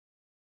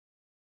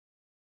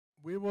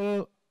We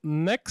will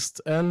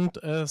next, and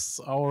as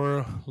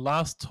our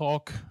last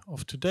talk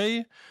of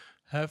today,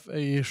 have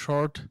a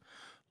short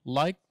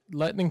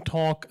lightning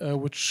talk,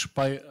 which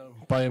by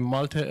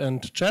Malte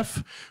and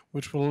Jeff,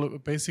 which will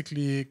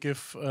basically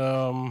give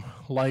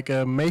like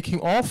a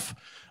making of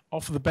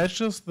the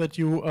badges that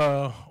you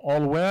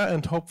all wear,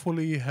 and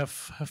hopefully have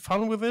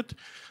fun with it.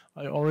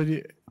 I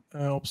already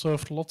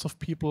observed lots of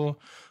people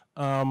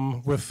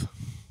with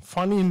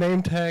funny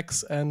name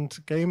tags and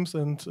games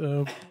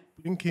and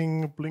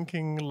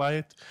blinking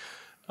light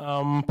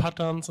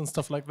patterns and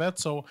stuff like that.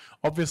 So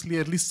obviously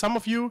at least some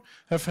of you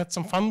have had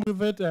some fun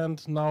with it,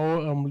 and now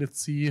let's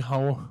see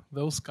how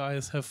those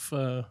guys have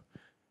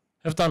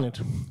done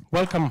it.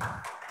 Welcome.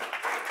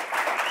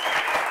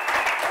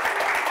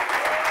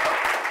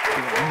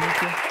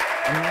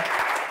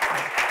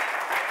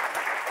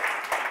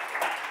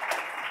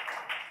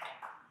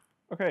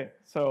 Okay,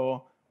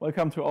 so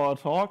welcome to our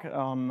talk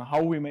on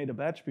how we made a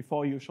badge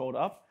before you showed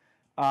up.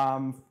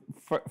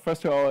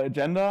 First to our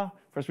agenda.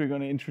 First we're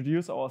going to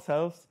introduce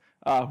ourselves.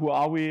 Who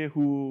are we?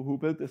 Who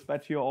built this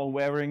badge you're all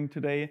wearing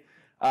today?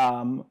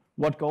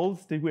 What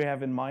goals did we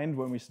have in mind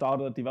when we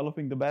started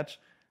developing the badge?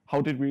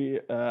 How did we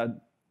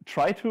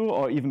try to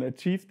or even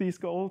achieve these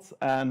goals?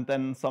 And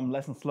then some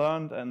lessons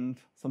learned and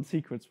some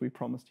secrets we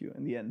promised you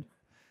in the end.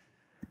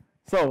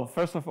 So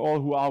first of all,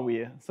 who are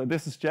we? So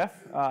this is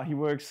Jeff. He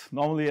works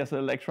normally as an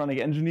electronic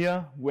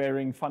engineer,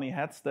 wearing funny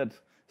hats that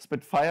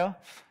spit fire.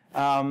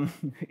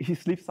 He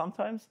sleeps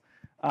sometimes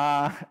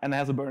and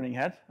has a burning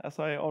hat, as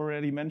I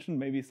already mentioned.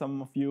 Maybe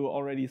some of you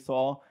already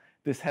saw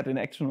this hat in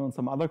action on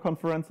some other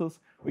conferences.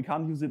 We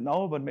can't use it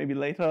now, but maybe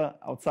later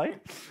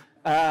outside.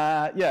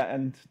 Yeah,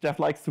 and Jeff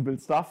likes to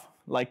build stuff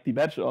like the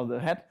badge or the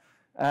hat,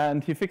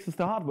 and he fixes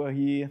the hardware.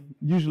 He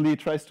usually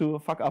tries to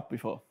fuck up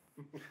before.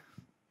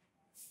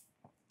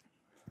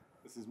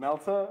 This is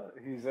Malte.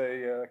 He's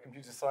a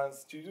computer science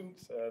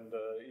student and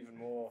even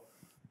more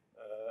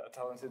a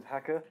talented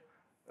hacker.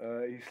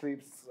 He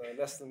sleeps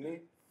less than me,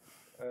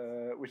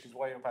 which is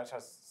why your badge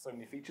has so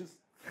many features.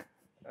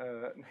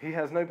 He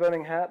has no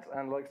burning hat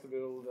and likes to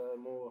build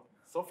more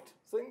soft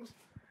things,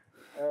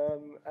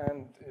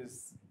 and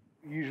is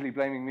usually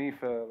blaming me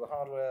for the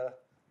hardware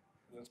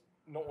that's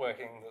not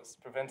working, that's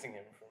preventing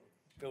him from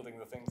building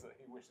the things that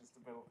he wishes to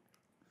build.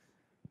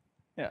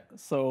 Yeah,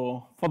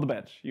 so for the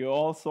badge, you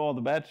all saw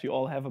the badge, you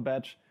all have a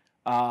badge.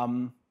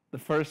 The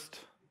first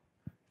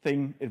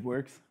thing, it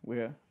works.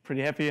 We're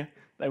pretty happy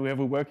that we have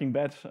a working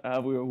badge.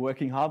 We were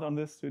working hard on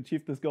this to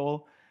achieve this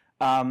goal.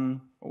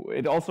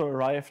 It also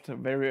arrived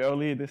very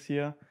early this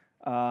year,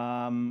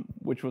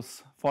 which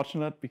was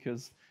fortunate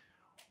because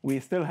we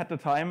still had the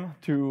time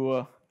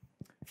to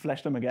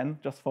flash them again,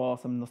 just for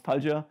some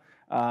nostalgia,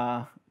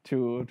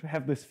 to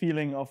have this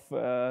feeling of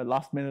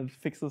last-minute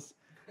fixes.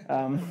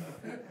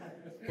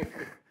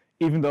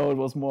 Even though it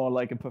was more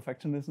like a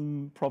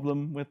perfectionism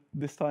problem with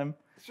this time.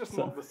 It's just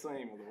not the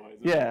same otherwise.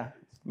 Yeah,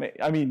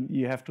 I mean,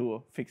 you have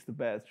to fix the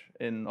badge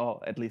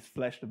or at least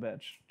flash the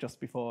badge just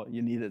before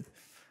you need it.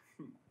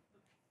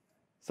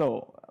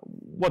 So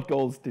what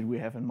goals did we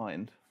have in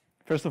mind?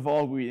 First of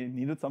all, we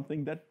needed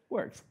something that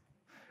works.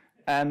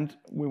 And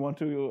we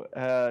want you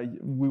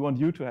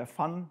to have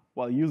fun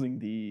while using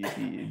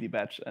the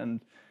badge.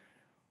 And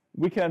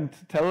we can't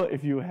tell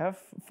if you have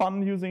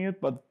fun using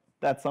it, but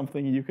that's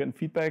something you can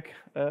feedback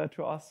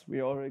to us.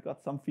 We already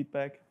got some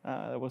feedback.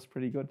 That was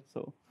pretty good.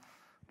 So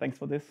thanks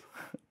for this.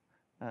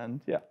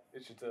 And yeah.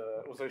 It should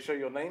also show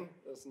your name.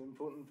 That's an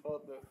important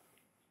part that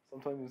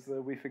sometimes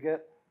we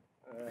forget.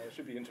 It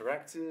should be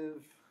interactive.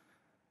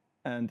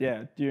 And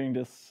yeah, during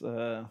this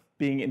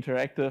being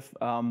interactive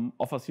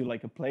offers you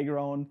like a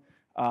playground.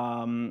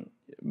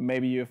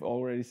 Maybe you've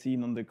already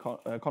seen on the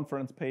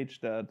conference page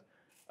that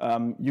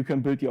you can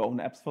build your own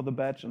apps for the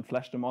badge and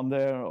flash them on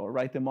there or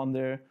write them on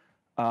there.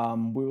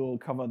 We will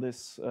cover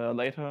this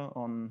later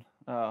on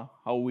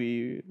how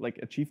we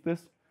achieve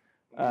this.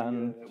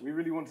 We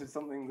really wanted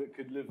something that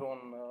could live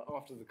on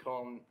after the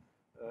con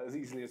as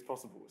easily as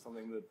possible.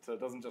 Something that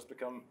doesn't just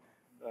become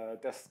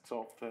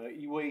desktop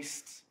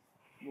e-waste,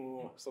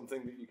 more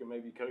something that you can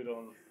maybe code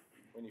on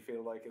when you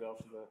feel like it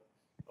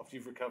after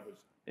you've recovered.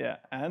 Yeah,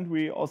 and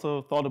we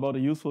also thought about a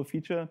useful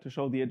feature to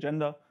show the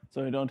agenda,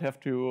 so you don't have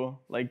to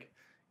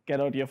get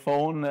out your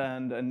phone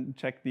and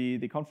check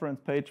the conference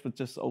page, but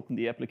just open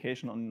the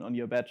application on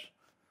your badge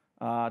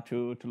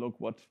to look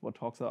what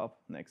talks are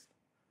up next.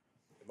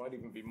 It might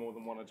even be more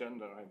than one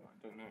agenda, I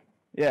don't know.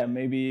 Yeah,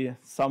 maybe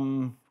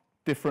some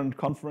different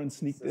conference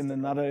sneaked in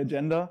another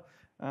agenda.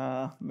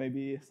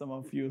 Maybe some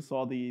of you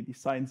saw the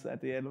signs at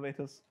the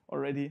elevators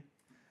already.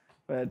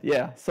 But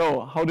yeah,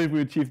 so how did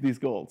we achieve these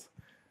goals?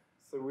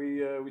 So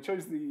we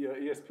chose the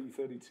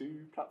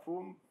ESP32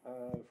 platform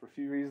for a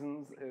few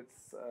reasons. It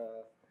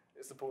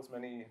supports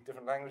many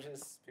different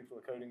languages. People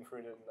are coding for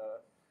it in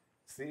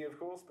C, of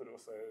course, but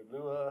also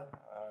Lua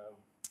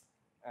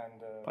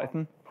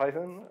and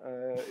Python.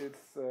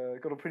 It's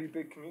got a pretty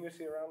big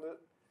community around it,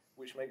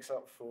 which makes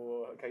up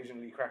for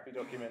occasionally crappy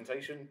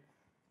documentation.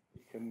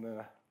 You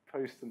can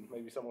post and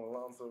maybe someone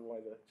will answer why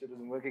the JIT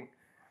isn't working.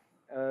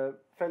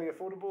 fairly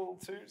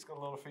affordable too. It's got a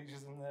lot of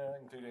features in there,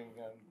 including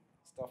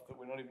stuff that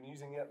we're not even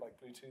using yet, like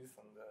Bluetooth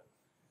and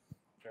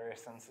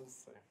various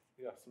sensors. So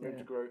yeah, some room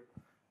to grow.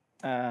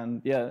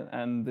 And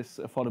and this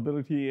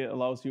affordability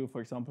allows you,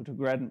 for example, to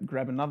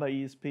grab another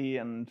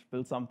ESP and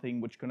build something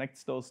which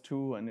connects those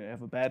two, and you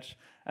have a badge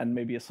and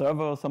maybe a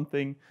server or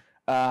something.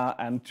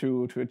 And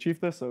to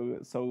achieve this,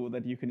 so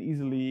that you can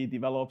easily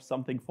develop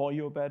something for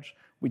your badge,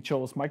 we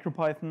chose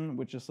MicroPython,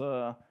 which is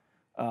a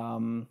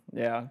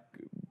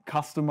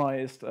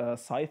customized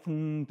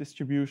Python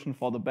distribution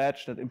for the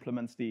badge that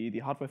implements the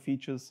hardware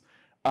features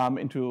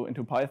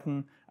into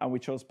Python. And we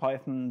chose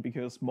Python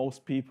because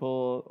most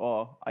people,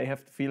 or I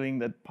have the feeling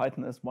that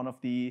Python is one of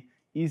the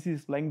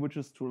easiest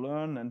languages to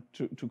learn and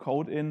to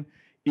code in,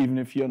 even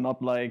if you're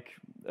not like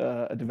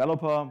a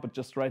developer, but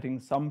just writing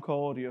some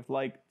code, you have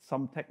like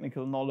some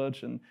technical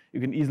knowledge and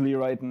you can easily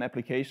write an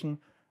application.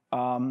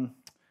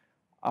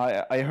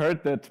 I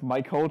heard that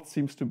my code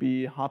seems to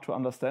be hard to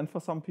understand for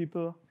some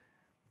people.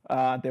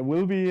 There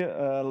will be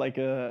like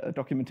a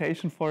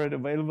documentation for it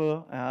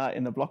available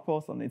in a blog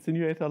post on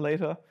Insinuator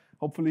later,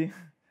 hopefully.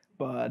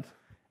 But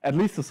at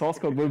least the source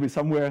code will be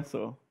somewhere.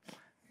 So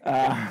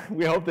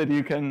we hope that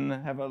you can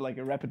have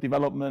a rapid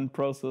development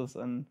process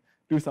and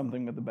do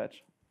something with the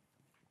badge.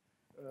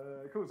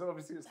 Cool. So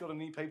obviously it's got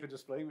an e-paper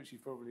display, which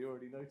you've probably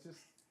already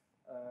noticed,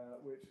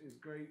 which is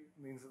great.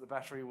 Means that the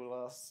battery will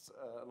last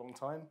a long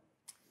time.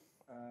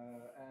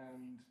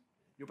 And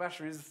your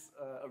batteries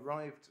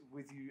arrived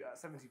with you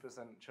at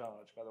 70%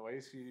 charge, by the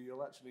way. So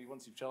you'll actually,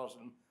 once you've charged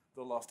them,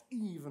 they'll last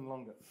even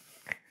longer.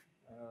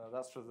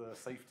 That's for the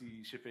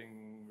safety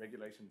shipping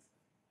regulations.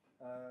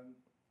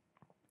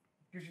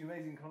 Gives you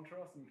amazing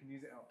contrast, and you can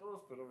use it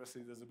outdoors, but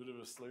obviously there's a bit of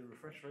a slow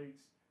refresh rate.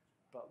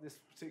 But this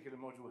particular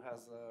module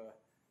has a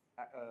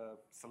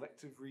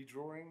selective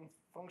redrawing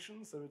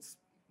function, so it's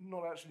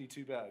not actually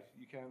too bad.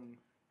 You can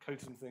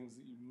code some things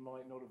that you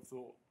might not have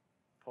thought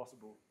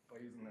possible by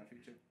using that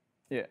feature.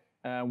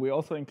 Yeah, we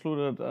also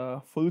included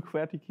a full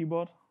QWERTY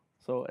keyboard,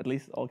 so at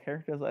least all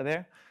characters are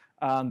there.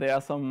 There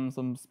are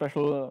some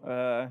special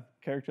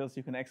characters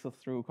you can access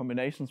through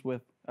combinations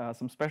with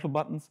some special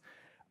buttons.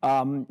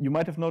 You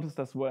might have noticed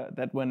as well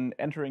that when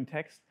entering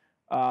text,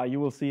 you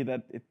will see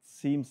that it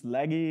seems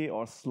laggy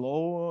or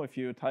slow. If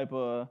you type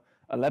a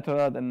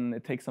letter, then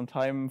it takes some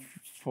time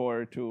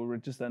to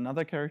register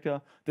another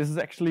character. This is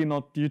actually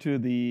not due to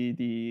the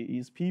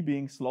ESP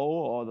being slow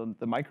or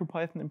the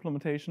MicroPython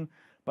implementation,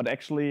 but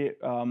actually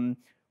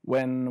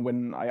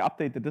when I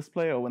update the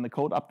display, or when the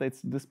code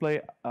updates the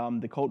display,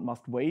 the code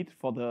must wait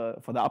for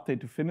the update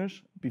to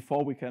finish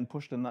before we can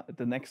push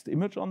the next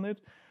image on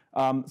it.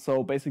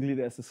 So basically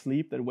there's a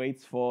sleep that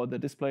waits for the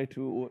display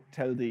to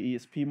tell the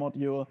ESP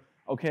module,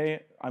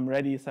 okay, I'm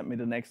ready, send me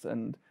the next.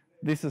 And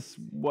this is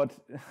what,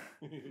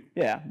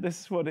 this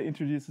is what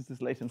introduces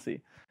this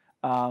latency.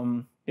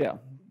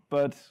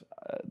 But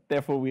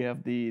therefore we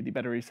have the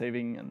battery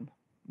saving and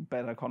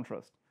better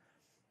contrast.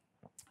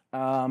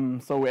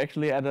 So we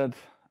actually added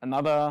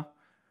another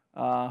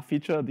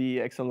feature, the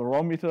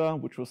accelerometer,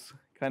 which was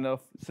kind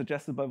of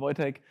suggested by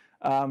Wojtek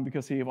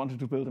because he wanted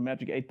to build a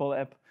Magic 8-Ball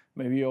app.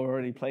 Maybe you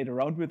already played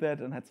around with that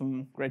and had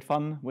some great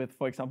fun with,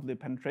 for example, the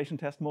penetration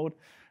test mode.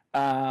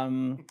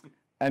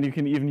 And you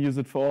can even use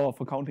it for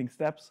counting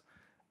steps.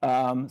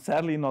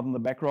 Sadly, not in the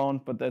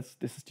background, but this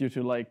is due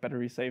to like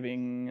battery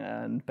saving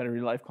and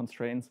battery life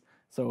constraints.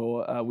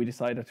 So we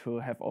decided to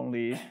have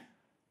only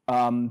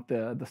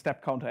the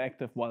step counter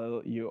active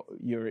while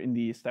you're in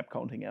the step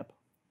counting app.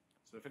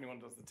 So if anyone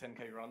does the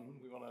 10K run,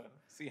 we want to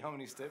see how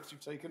many steps you've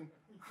taken.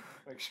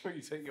 Make sure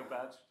you take your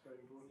badge.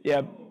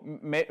 Yeah,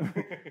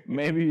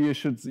 maybe you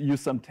should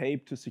use some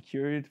tape to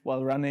secure it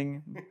while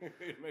running.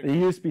 The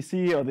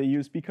USB-C or the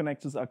USB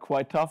connectors are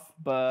quite tough,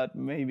 but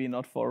maybe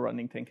not for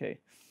running 10K.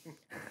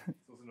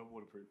 It's also not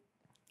waterproof.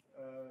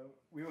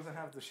 We also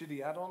have the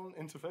shitty add-on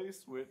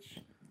interface, which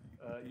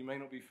you may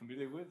not be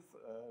familiar with.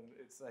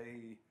 It's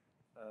a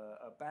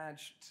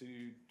badge to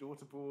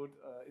daughterboard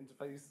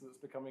interface that's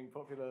becoming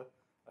popular.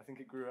 I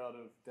think it grew out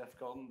of DEF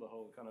CON, the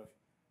whole kind of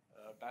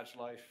badge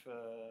life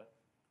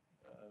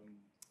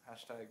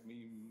hashtag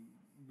meme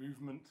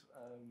movement.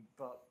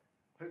 But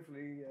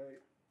hopefully,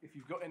 if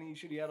you've got any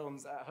shitty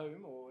add-ons at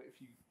home, or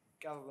if you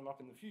gather them up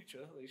in the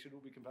future, they should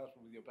all be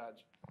compatible with your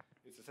badge.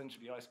 It's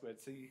essentially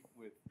I2C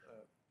with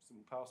a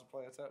simple power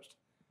supply attached.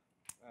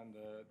 And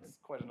it's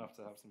quite enough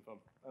to have some fun.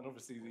 And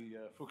obviously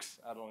the Fuchs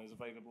add-on is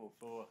available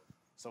for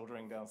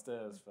soldering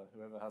downstairs for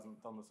whoever hasn't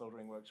done the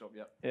soldering workshop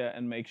yet. Yeah,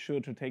 and make sure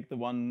to take the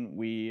one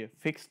we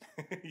fixed,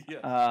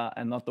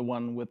 and not the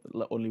one with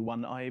only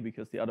one eye,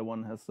 because the other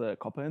one has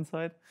copper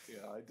inside.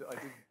 Yeah, I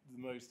did the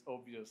most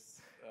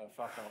obvious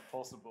fuck up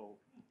possible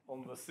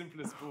on the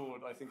simplest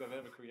board I think I've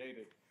ever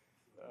created.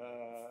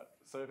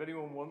 So if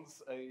anyone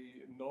wants a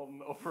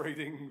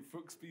non-operating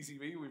Fuchs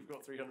PCB, we've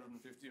got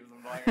 350 of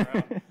them lying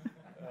around.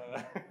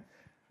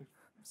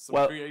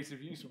 Some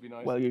creative use would be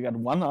nice. Well, you got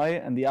one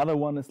eye, and the other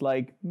one is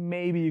like,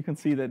 maybe you can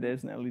see that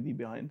there's an LED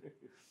behind.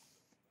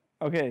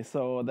 Okay,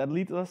 so that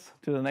leads us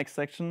to the next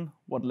section.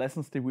 What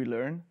lessons did we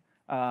learn?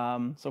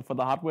 So for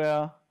the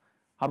hardware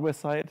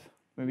side,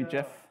 Maybe Yeah,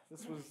 Jeff.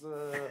 This was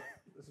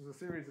a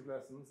series of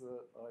lessons that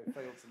I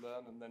failed to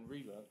learn and then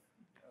relearn.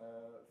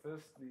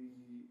 First,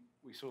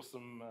 we saw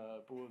some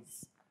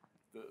boards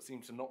that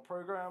seemed to not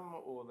program,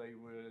 or they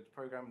would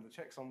program the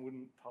checksum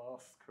wouldn't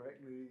pass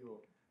correctly, or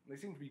they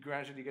seemed to be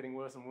gradually getting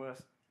worse and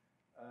worse.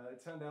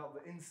 It turned out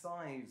that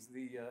inside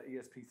the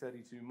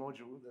ESP32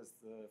 module, there's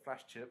the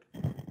flash chip,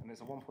 and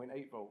it's a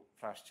 1.8 volt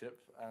flash chip,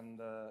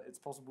 and it's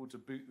possible to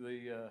boot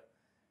the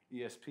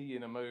ESP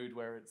in a mode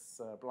where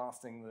it's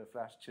blasting the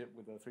flash chip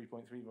with a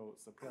 3.3 volt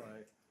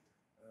supply.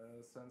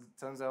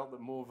 Turns out that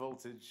more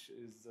voltage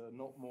is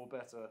not more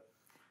better,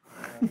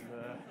 and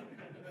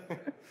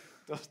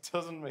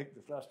doesn't make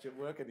the flash chip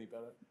work any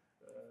better.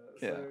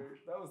 So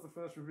that was the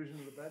first revision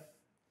of the badge.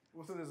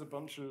 Also, there's a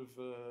bunch of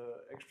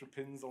extra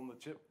pins on the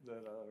chip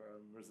that are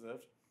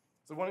reserved.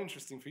 So one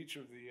interesting feature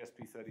of the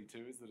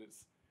ESP32 is that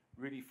it's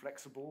really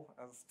flexible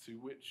as to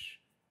which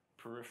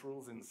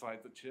peripherals inside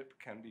the chip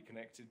can be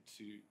connected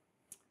to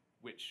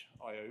which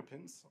I/O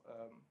pins.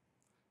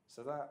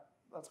 So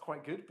that's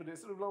quite good, but it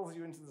sort of lulls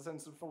you into the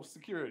sense of false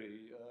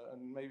security.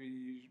 And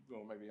maybe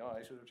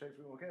I should have checked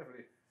a bit more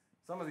carefully.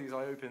 Some of these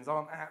I/O pins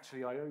aren't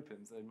actually I/O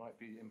pins. They might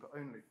be input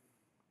only.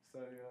 So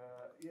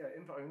yeah,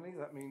 input only,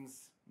 that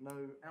means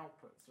no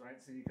outputs,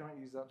 right? So you can't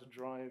use that to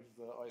drive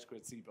the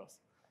I2C bus.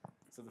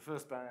 So the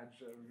first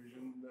badge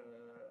revision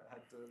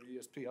had the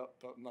ESP up,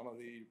 but none of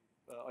the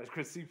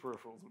I2C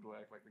peripherals would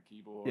work, like the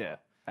keyboard. Yeah,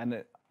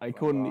 and I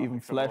couldn't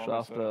even flash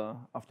after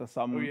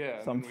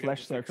some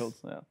flash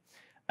circles.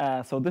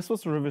 Yeah. So this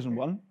was revision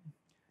 1.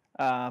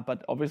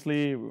 But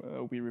obviously,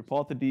 we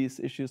reported these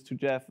issues to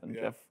Jeff, and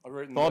Jeff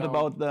thought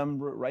about them,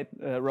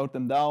 wrote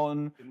them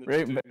down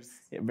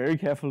very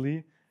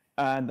carefully.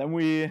 And then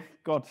we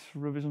got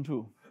revision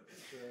 2.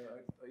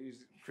 I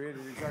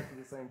created exactly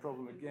the same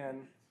problem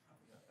again,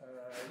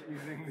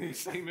 using the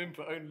same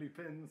input-only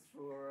pins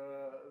for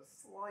a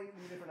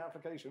slightly different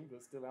application,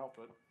 but still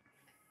output.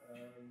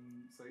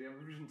 So yeah,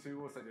 revision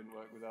 2 also didn't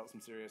work without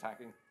some serious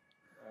hacking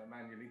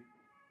manually.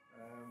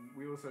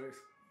 We also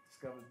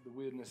discovered the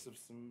weirdness of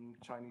some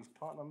Chinese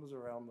part numbers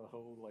around the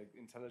whole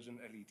intelligent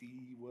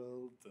LED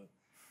world.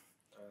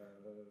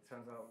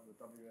 Turns out the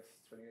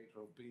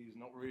WS2812B is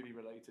not really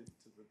related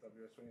to the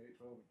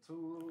WS2812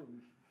 tool,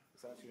 and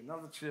it's actually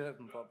another chip,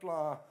 and blah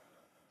blah.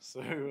 So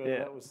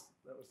that was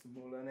some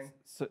more learning.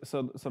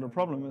 So the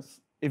problem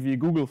is, if you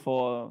Google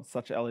for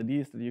such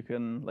LEDs that you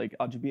can, like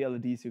RGB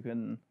LEDs, you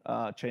can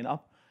chain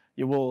up,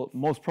 you will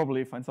most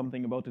probably find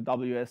something about the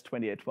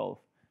WS2812.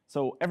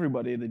 So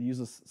everybody that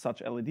uses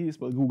such LEDs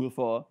will Google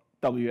for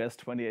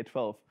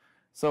WS2812.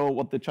 So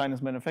what the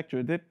Chinese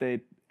manufacturer did,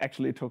 they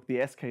actually took the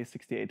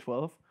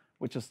SK6812,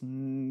 which is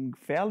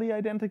fairly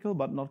identical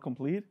but not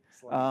complete.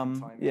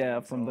 From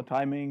the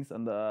timings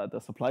and the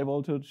supply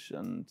voltage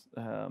and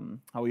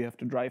how you have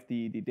to drive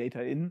the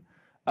data in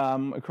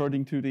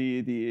according to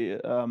the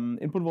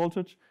input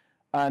voltage,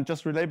 and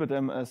just relabeled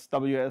them as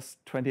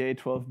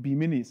WS2812B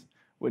minis,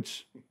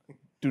 which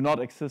do not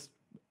exist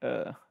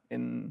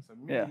in. So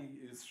mini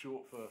is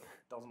short for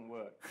doesn't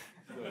work.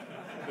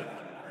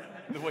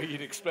 The way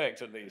you'd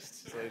expect, at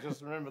least. So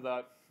just remember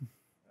that.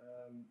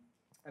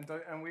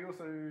 And we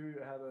also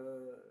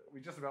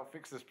we just about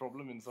fixed this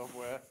problem in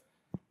software,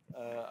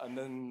 and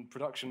then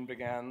production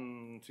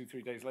began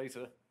 2-3 days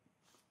later,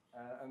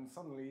 and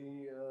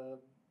suddenly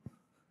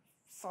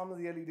some of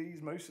the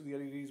LEDs, most of the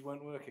LEDs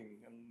weren't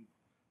working, and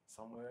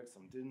some worked,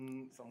 some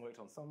didn't, some worked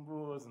on some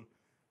boards, and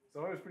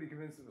so I was pretty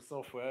convinced it was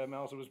software.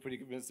 Malta was pretty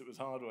convinced it was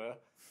hardware,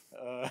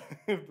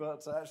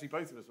 but actually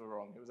both of us were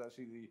wrong. It was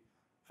actually the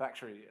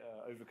factory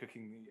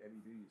overcooking the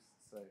LEDs.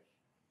 So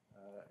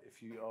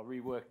if you are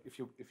if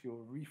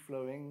you're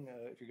reflowing,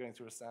 if you're going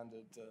through a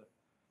standard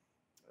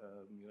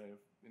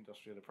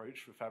industrial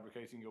approach for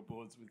fabricating your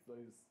boards with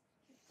those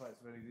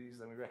types of LEDs,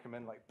 then we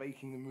recommend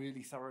baking them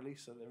really thoroughly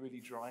so they're really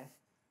dry,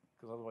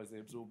 because otherwise they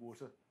absorb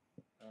water.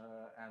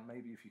 And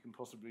maybe if you can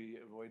possibly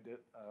avoid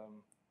it,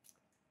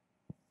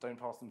 don't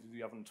pass them through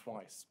the oven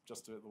twice,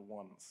 just do it the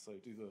once. So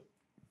do the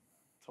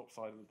top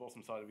side and the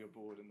bottom side of your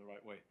board in the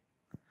right way.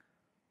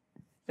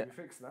 So we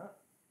fixed that.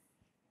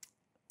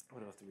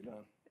 What else did we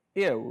learn?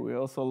 Yeah, we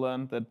also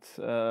learned that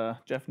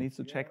Jeff needs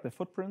to check the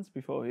footprints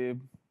before he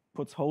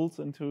puts holes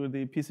into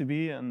the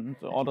PCB and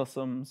orders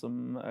some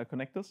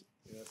connectors.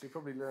 Yeah, so you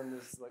probably learned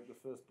this the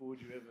first board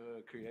you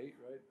ever create,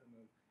 right? And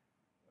then,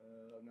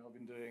 I've now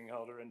been doing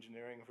hardware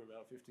engineering for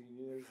about 15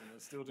 years, and I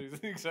still do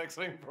the exact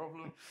same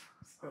problem.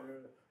 So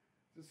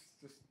just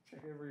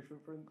check every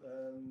footprint.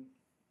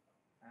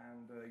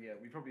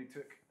 We probably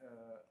took.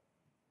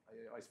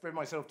 I spread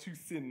myself too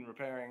thin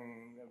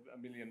repairing a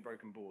million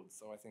broken boards,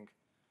 so I think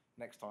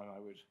next time I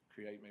would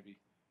create maybe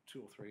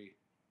 2 or 3,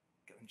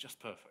 get them just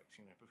perfect,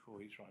 before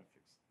we try and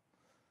fix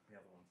the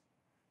other ones.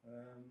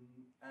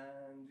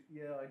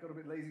 I got a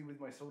bit lazy with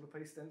my solder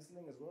paste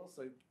stenciling as well,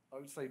 so I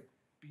would say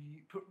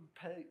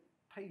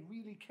pay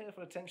really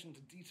careful attention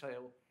to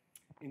detail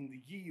in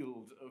the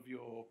yield of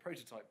your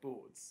prototype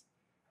boards,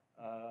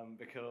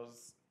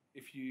 because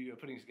if you are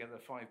putting together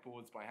 5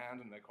 boards by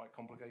hand and they're quite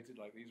complicated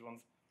like these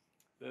ones,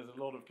 there's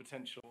a lot of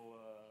potential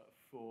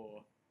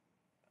for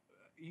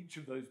each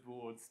of those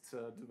boards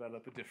to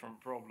develop a different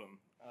problem.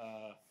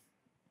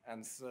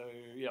 And so,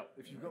 yeah,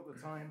 if you've got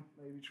the time,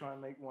 maybe try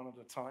and make one at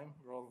a time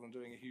rather than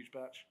doing a huge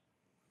batch.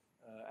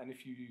 And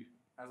if you,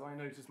 as I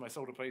noticed, my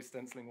solder paste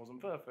stenciling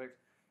wasn't perfect,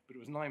 but it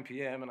was 9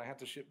 p.m. and I had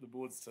to ship the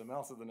boards to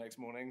Malta the next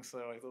morning,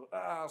 so I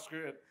thought,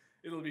 screw it,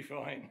 it'll be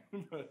fine.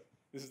 But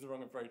this is the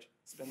wrong approach.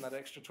 Spend that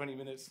extra 20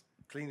 minutes,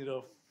 clean it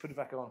off, put it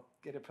back on,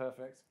 get it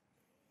perfect,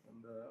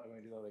 and I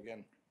won't do that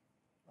again,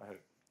 I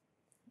hope.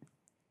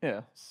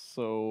 Yeah,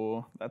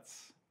 so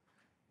that's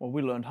what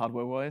we learned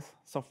hardware-wise.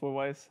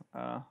 Software-wise,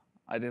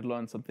 I did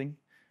learn something.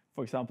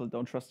 For example,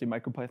 don't trust the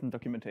MicroPython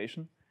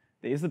documentation.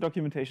 There is a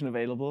documentation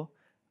available,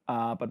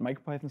 but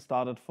MicroPython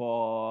started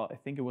for, I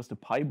think it was the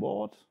Pi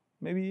board,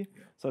 maybe.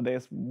 Yeah. So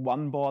there's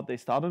one board they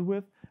started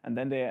with, and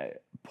then they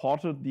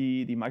ported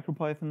the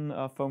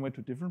MicroPython firmware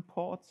to different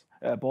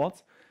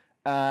boards.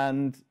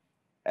 And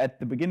at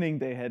the beginning,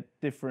 they had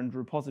different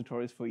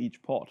repositories for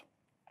each port.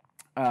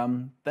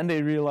 Then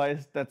they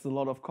realized that's a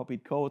lot of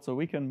copied code, so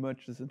we can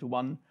merge this into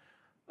one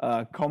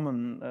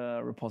common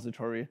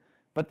repository.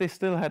 But they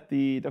still had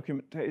the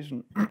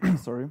documentation,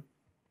 sorry.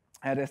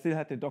 They still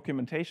had the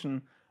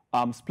documentation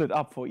split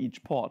up for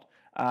each port.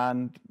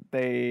 And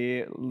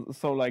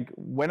so like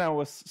when I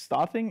was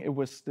starting, it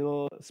was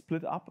still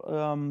split up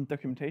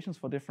documentations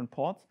for different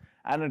ports,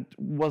 and it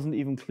wasn't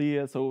even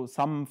clear. So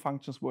some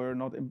functions were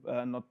not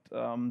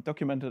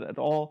documented at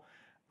all.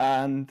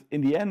 And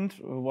in the end,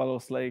 while I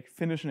was like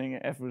finishing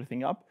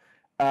everything up,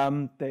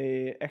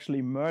 they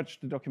actually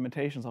merged the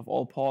documentations of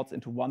all ports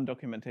into one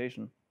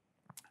documentation,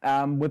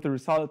 with the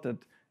result that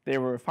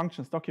there were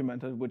functions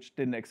documented which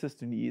didn't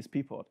exist in the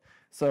ESP port.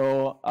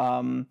 So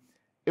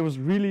it was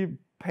really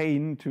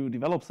pain to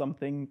develop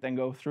something, then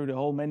go through the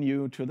whole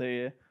menu to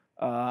the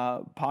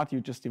part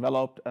you just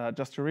developed,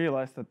 just to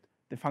realize that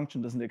the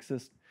function doesn't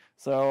exist.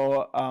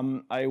 So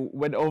I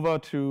went over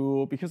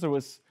to, because I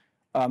was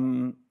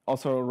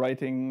also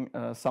writing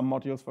some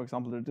modules, for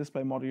example, the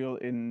display module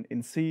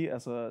in C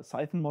as a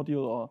Python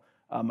module, or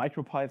a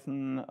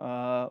MicroPython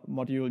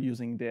module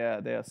using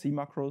their C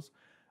macros.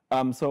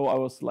 So I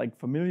was like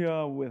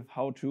familiar with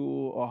how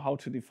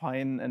to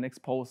define and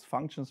expose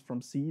functions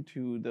from C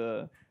to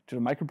the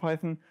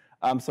MicroPython.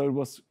 So it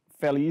was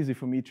fairly easy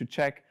for me to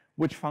check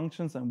which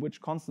functions and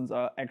which constants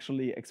are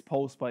actually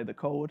exposed by the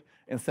code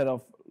instead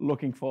of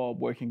looking for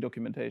working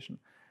documentation.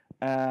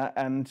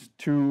 And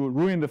to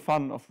ruin the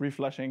fun of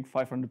reflashing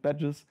 500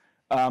 badges,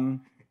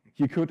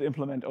 you could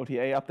implement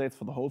OTA updates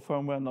for the whole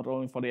firmware, not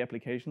only for the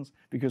applications,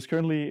 because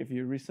currently if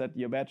you reset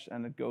your badge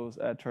and it goes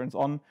turns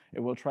on, it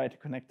will try to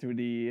connect to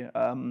the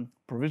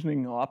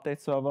provisioning or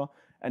update server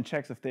and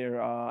checks if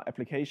there are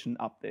application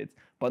updates,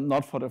 but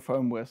not for the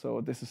firmware.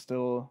 So this is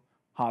still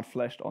hard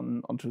flashed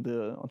onto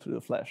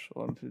the flash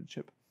or onto the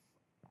chip.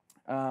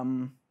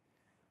 What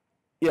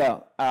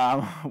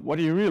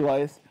do you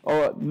realize?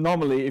 Or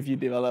normally, if you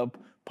develop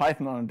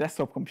Python on a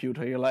desktop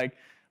computer, you're like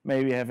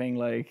maybe having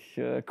like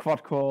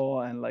quad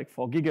core and like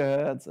 4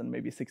 gigahertz and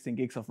maybe 16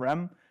 gigs of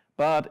RAM.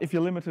 But if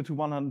you're limited to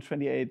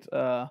 128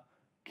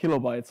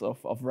 kilobytes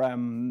of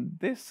RAM,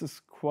 this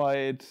is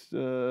quite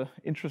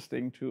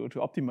interesting to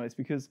optimize,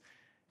 because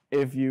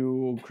if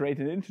you create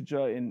an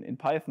integer in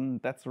Python,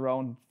 that's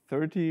around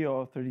 30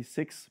 or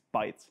 36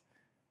 bytes,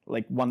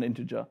 like one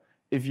integer.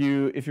 If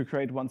you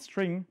create one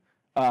string,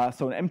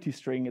 so an empty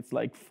string, it's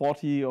like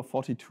 40 or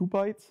 42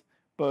 bytes.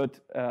 But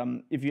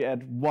if you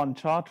add one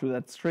char to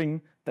that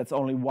string, that's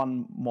only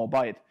one more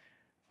byte.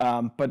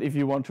 But if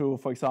you want to,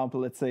 for example,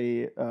 let's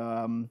say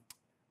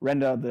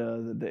render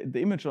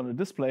the image on the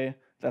display,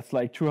 that's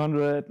like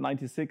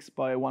 296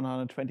 by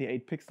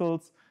 128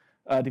 pixels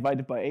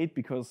divided by 8,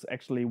 because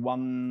actually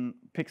one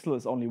pixel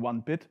is only 1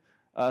 bit.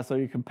 So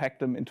you can pack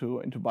them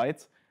into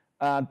bytes.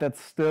 That's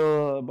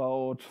still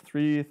about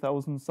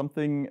 3,000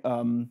 something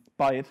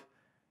byte.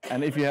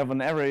 And if you have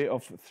an array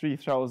of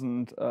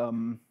 3,000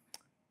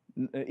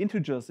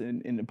 integers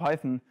in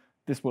Python,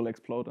 this will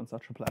explode on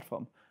such a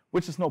platform,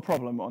 which is no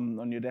problem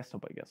on your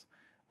desktop, I guess.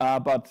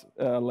 But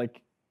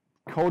like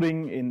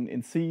coding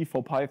in C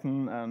for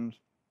Python and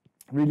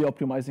really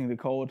optimizing the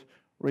code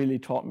really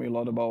taught me a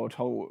lot about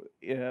how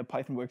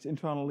Python works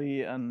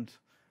internally, and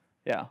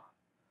yeah.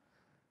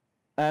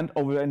 And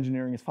over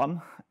engineering is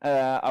fun.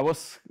 I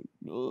was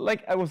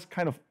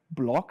kind of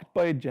blocked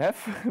by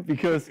Jeff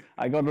because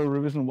I got a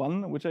revision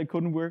 1 which I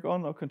couldn't work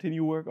on or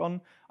continue work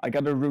on. I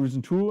got a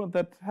revision 2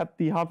 that had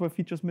the hardware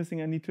features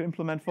missing I need to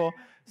implement for.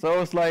 So I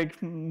was like,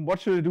 what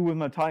should I do with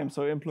my time?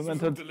 So I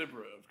implemented. So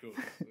deliberate, of course.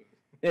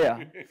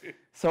 Yeah.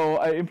 So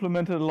I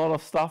implemented a lot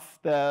of stuff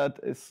that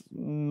is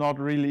not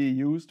really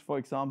used. For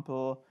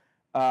example,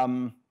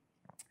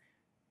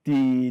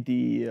 the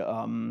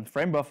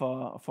frame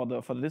buffer for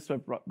the disk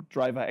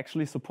driver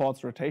actually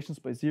supports rotations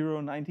by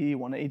 0, 90,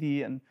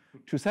 180, and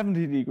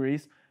 270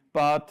 degrees.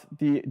 But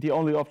the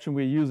only option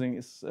we're using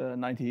is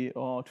 90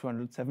 or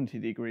 270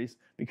 degrees,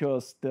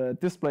 because the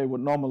display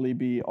would normally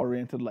be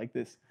oriented like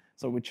this.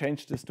 So we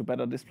changed this to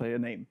better display a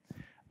name.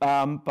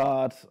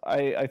 But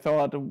I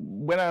thought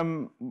when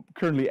I'm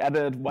currently at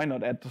it, why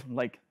not add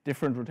like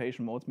different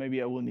rotation modes?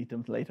 Maybe I will need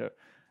them later.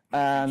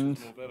 And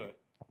More better.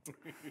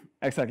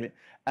 exactly.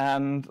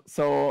 And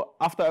so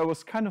after I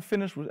was kind of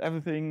finished with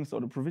everything, so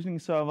the provisioning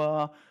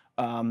server,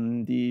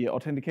 the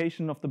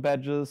authentication of the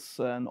badges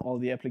and all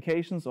the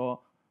applications, or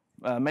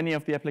many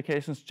of the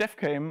applications, Jeff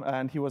came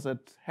and he was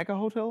at Hacker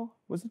Hotel,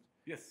 was it?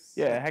 Yes.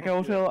 Yeah, Hacker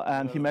Hotel,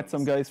 and he met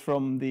some guys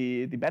from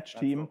the badge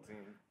team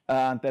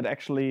that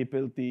actually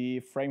built the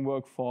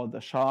framework for the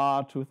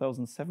SHA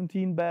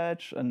 2017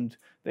 badge, and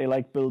they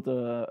like built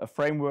a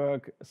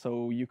framework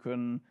so you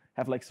can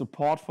have like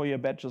support for your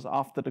badges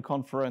after the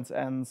conference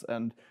ends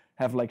and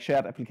have like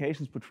shared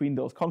applications between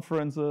those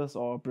conferences,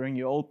 or bring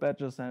your old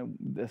badges, and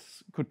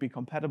this could be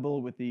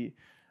compatible with the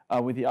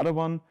other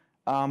one.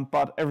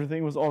 But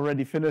everything was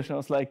already finished, and I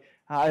was like,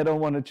 I don't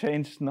want to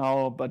change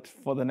now, but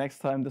for the next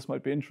time, this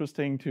might be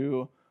interesting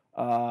to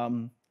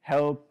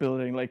help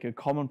building like a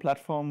common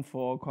platform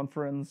for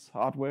conference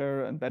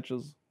hardware and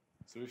badges.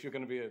 So if you're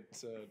going to be at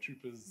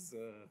Troopers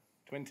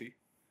 20,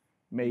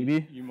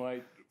 maybe you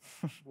might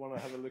want to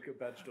have a look at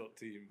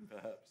badge.team,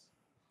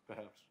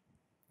 perhaps.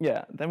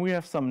 Yeah, then we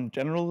have some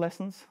general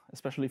lessons,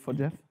 especially for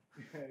Jeff.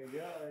 I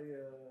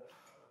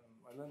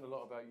learned a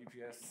lot about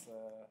UPS,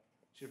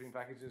 shipping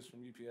packages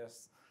from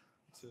UPS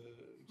to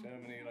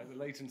Germany, like the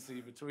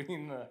latency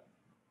between,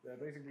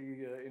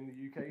 basically in the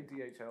UK,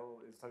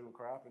 DHL is total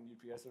crap and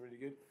UPS are really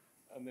good.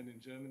 And then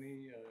in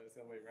Germany, it's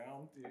the other way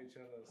around.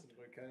 DHL are sort of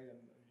okay and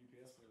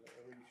UPS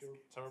are really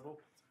terrible.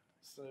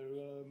 So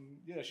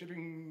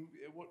shipping,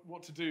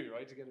 what to do,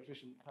 right, to get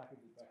efficient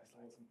packages back.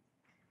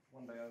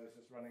 One day I was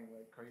just running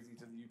like crazy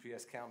to the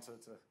UPS counter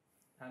to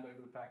hand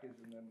over the package,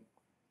 and then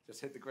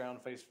just hit the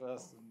ground face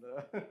first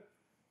and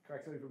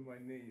cracked open my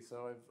knee.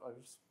 So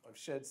I've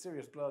shed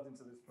serious blood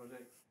into this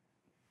project.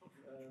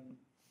 And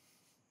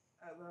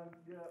then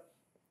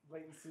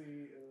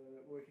latency,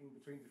 working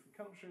between different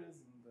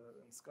countries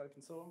and Skype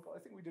and so on. But I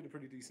think we did a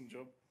pretty decent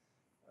job.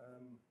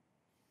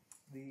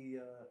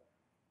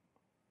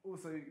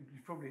 Also,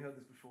 you've probably heard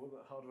this before,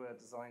 that hardware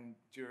design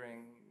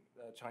during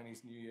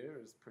Chinese New Year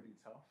is pretty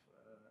tough.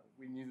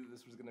 We knew that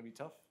this was going to be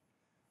tough,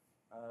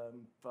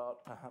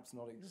 but perhaps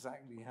not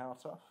exactly how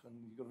tough. And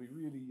you've got to be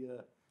really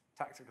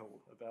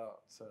tactical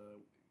about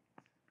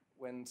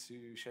when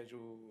to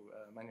schedule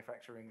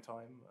manufacturing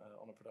time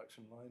on a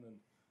production line. And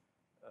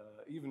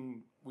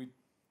even we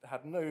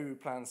had no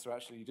plans to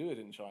actually do it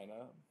in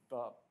China,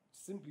 but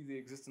simply the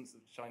existence of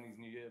Chinese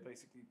New Year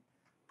basically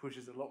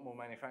pushes a lot more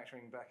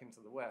manufacturing back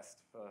into the West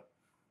for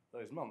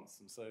those months.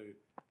 And so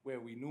where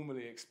we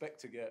normally expect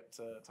to get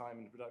time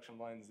in production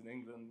lines in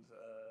England,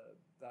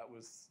 that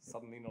was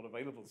suddenly not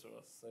available to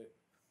us. So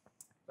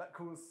that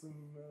caused some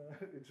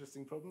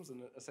interesting problems,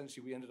 and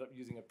essentially we ended up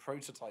using a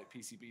prototype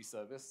PCB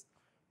service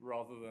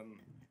rather than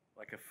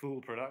like a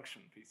full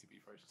production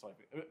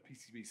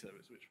PCB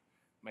service, which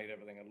made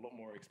everything a lot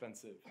more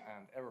expensive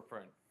and error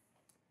prone.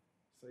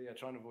 So yeah,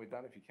 try and avoid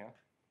that if you can.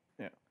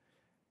 Yeah.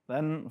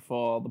 Then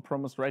for the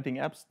promised writing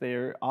apps,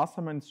 there are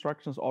some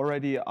instructions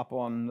already up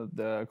on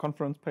the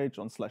conference page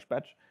on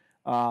 /badge,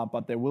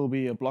 but there will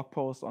be a blog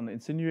post on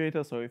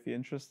Insinuator. So if you're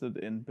interested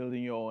in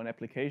building your own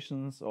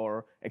applications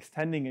or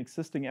extending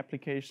existing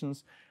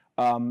applications,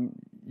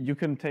 you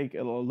can take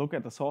a look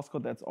at the source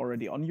code that's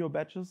already on your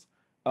badges,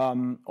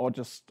 or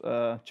just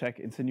check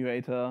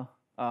Insinuator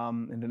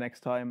in the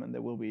next time, and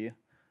there will be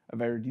a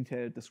very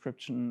detailed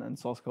description and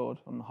source code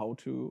on how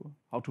to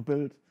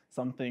build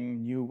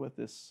something new with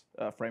this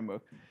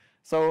framework.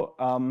 So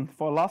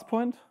for last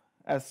point,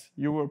 as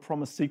you were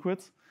promised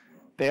secrets,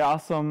 there are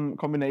some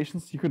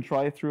combinations you can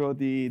try through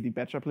the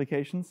batch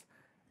applications.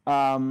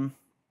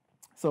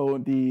 So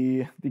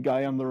the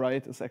guy on the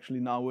right is actually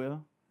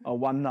Narwhal, or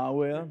one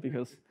Narwhal,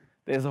 because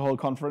there's a whole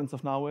conference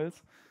of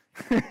Narwhals.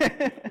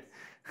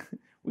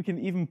 We can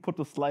even put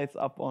the slides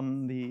up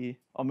on the,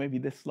 or maybe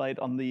this slide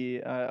on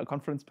the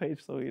conference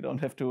page, so you don't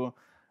have to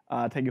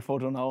take a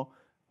photo now.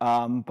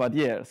 But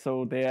yeah,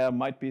 so there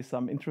might be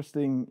some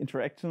interesting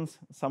interactions.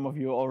 Some of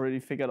you already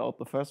figured out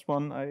the first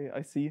one,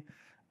 I see.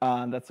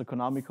 That's a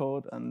Konami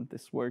code, and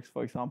this works,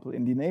 for example,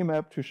 in the name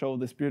app to show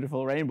this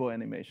beautiful rainbow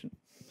animation.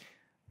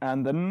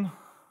 And then,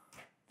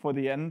 for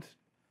the end,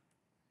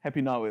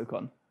 happy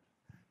NarwhalCon.